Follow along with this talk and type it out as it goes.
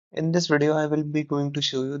In this video, I will be going to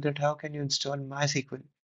show you that how can you install MySQL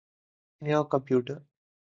in your computer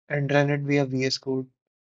and run it via VS Code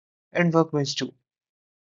and Workbench too.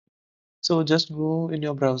 So just go in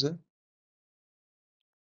your browser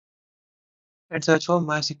and search for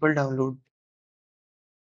MySQL download.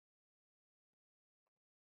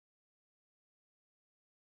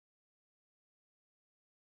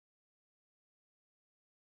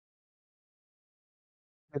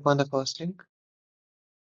 Click on the first link.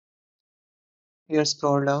 Here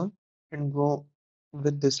scroll down and go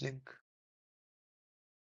with this link.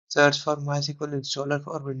 Search for MySQL installer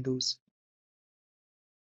for Windows.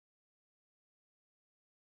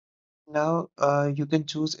 Now you can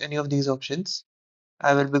choose any of these options.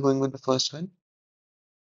 I will be going with the first one.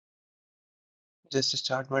 Just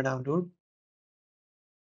start my download.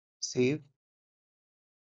 Save.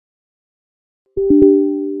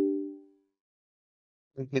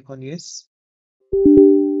 Then click on yes.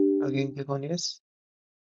 Again click on yes.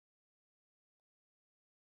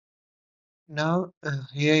 Now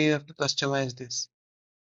here you have to customize this.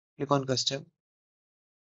 Click on custom.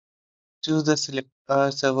 Choose the select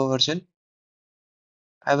server version.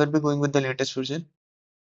 I will be going with the latest version.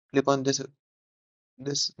 Click on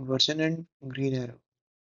this version and green arrow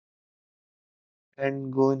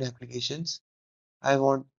and go in applications. I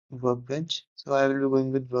want Workbench, so I will be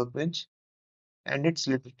going with Workbench and its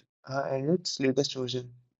latest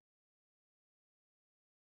version.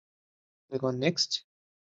 Click on next,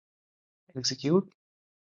 execute.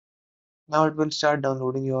 Now it will start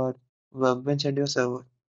downloading your Workbench and your server.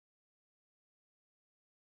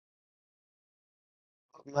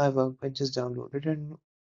 My Workbench is downloaded and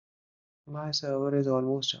my server is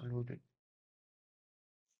almost downloaded.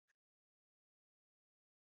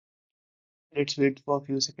 Let's wait for a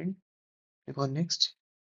few seconds. Click on next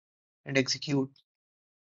and execute.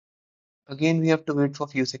 Again, we have to wait for a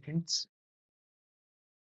few seconds.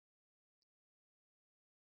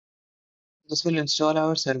 This will install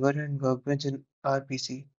our server and Workbench in our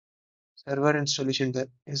PC. Server installation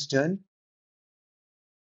is done.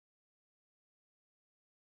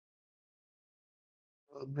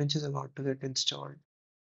 Workbench is about to get installed.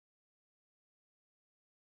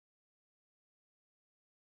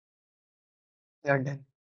 We are done.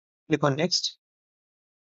 Click on next.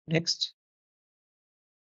 Next.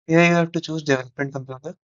 Here you have to choose development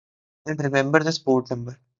computer and remember this port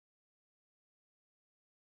number.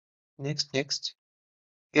 Next, next.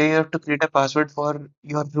 Here you have to create a password for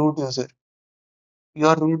your root user.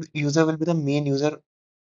 Your root user will be the main user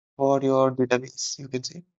for your database, you can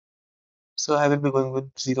say. So I will be going with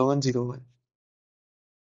 0101.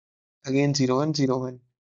 Again 0101.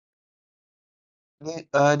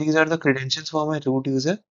 These are the credentials for my root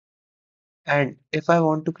user. And if I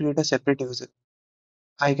want to create a separate user,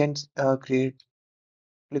 I can click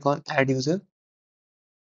on add user,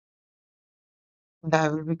 and I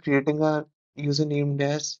will be creating a user named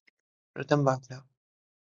as Pratham Bhakla,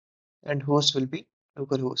 and host will be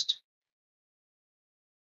localhost.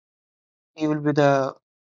 He will be the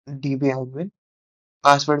DB admin.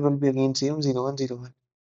 Password will be again same 0101.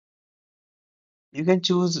 You can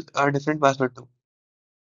choose a different password too.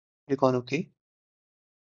 Click on OK.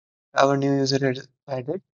 Our new user is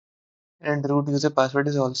added, and root user password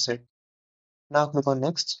is all set. Now click on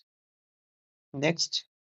next, next,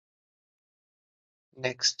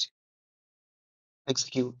 next.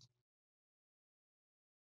 Execute.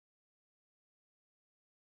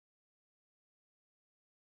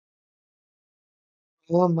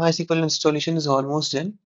 Your MySQL installation is almost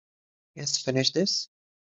done. Yes, finish this.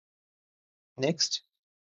 Next,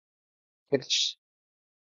 finish.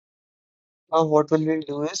 Now what will we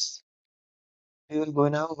do is we will go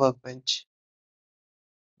in our workbench.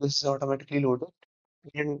 This is automatically loaded,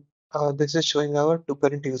 and this is showing our two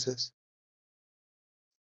current users.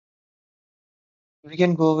 We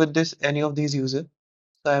can go with this any of these users.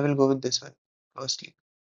 So I will go with this one firstly,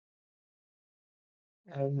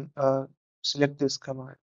 and select this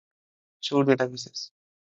command, show databases.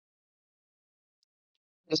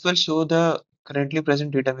 This will show the currently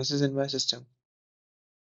present databases in my system.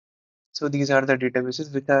 So these are the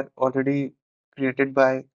databases which are already created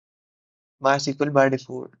by MySQL by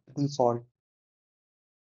default. Default.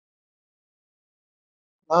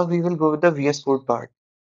 Now we will go with the VS Code part.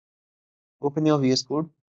 Open your VS Code.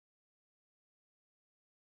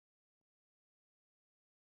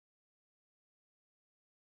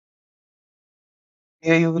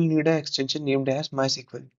 Here you will need an extension named as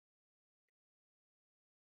MySQL.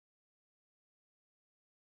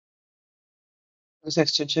 This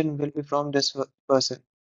extension will be from this person.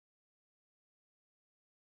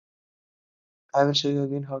 I will show you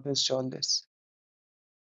again how to install this.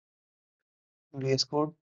 VS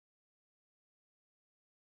Code,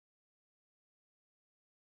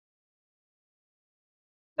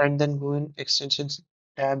 and then go in Extensions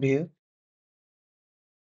tab here.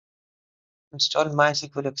 Install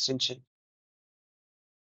MySQL extension.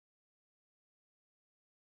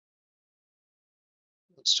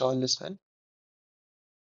 Install this one.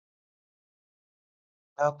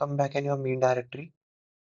 Now come back in your main directory.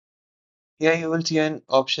 Here you will see an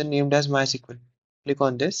option named as MySQL. Click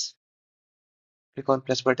on this. Click on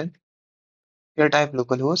plus button. Here type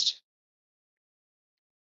localhost.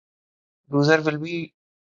 User will be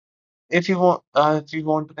if you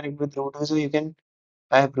want to connect with root user, you can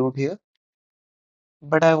type root here.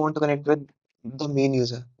 But I want to connect with the main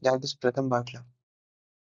user, that is Pratham Batla.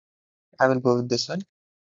 I will go with this one.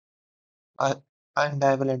 I, and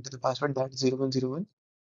I will enter the password, that is 0101.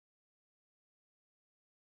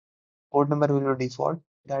 Port number will be default,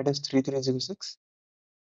 that is 3306,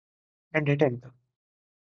 and hit enter.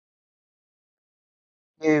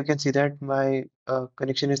 Here you can see that my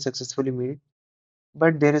connection is successfully made,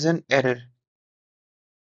 but there is an error.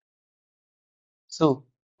 So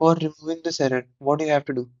for removing this error, what do you have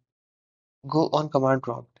to do? Go on command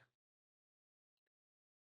prompt,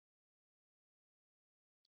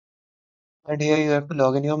 and here you have to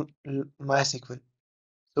log in your MySQL.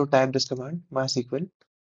 So type this command, MySQL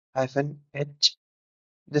 -h.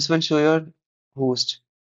 This will show your host,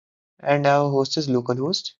 and our host is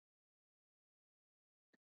localhost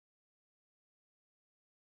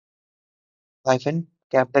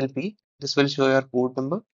capital P. This will show your port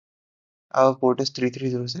number. Our port is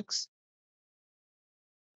 3306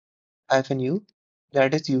 U,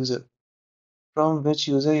 that is user. From which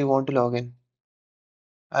user you want to log in.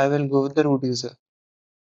 I will go with the root user.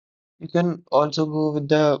 You can also go with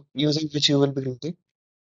the user which you will be rooting.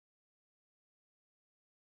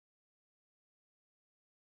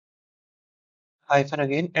 Hyphen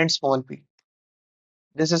again and small p.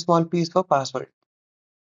 This is small p is for password,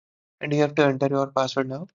 and you have to enter your password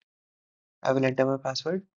now. I will enter my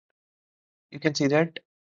password. You can see that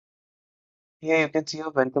here you can see a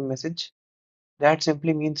welcome message. That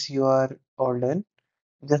simply means you are all done.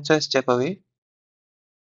 Just a step away.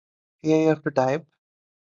 Here you have to type.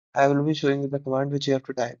 I will be showing you the command which you have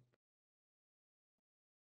to type.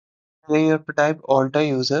 Here you have to type alter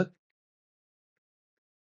user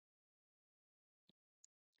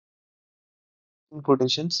in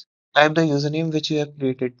quotations. Type the username which you have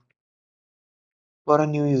created for a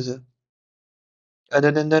new user,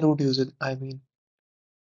 other than the root user. I mean,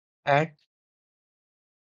 at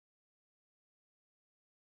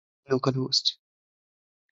localhost.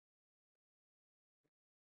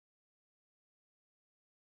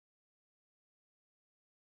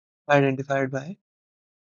 Identified by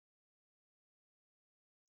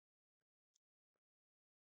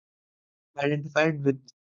identified with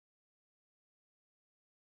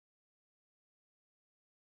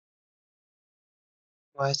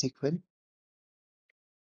MySQL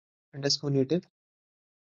underscore native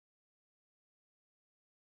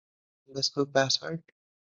underscore password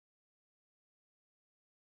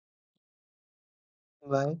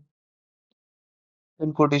by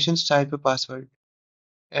in quotations type a password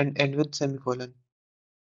and end with semicolon.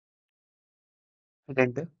 Hit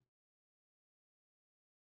enter.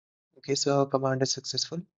 Okay, so our command is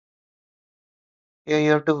successful. Here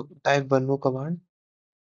you have to type one more command,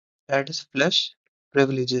 that is flush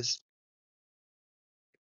privileges,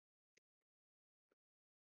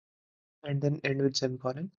 and then end with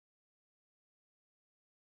semicolon.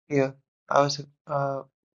 Here our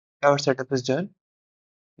our setup is done.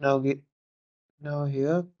 Now now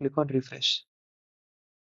here click on refresh.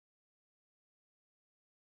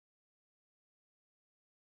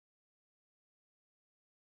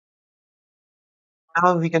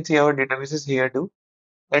 Now we can see our databases here too,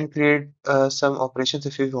 and create some operations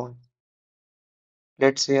if we want.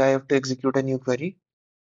 Let's say I have to execute a new query.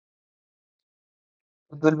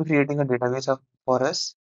 It will be creating a database for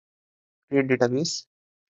us. Create database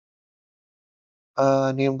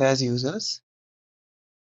named as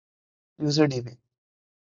userdb,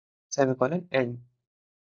 semicolon, end.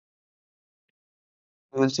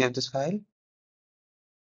 We will save this file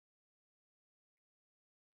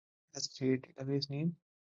as create database name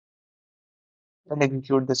and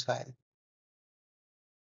execute this file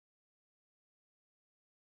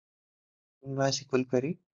in MySQL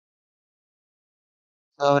query.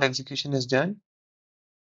 So our execution is done.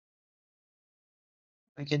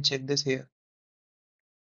 We can check this here.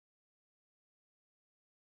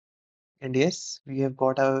 And yes, we have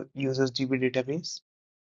got our users DB database.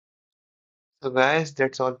 So guys,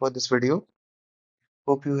 that's all for this video.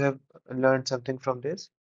 Hope you have learned something from this.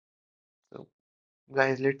 So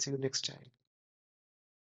Guys, let's see you next time.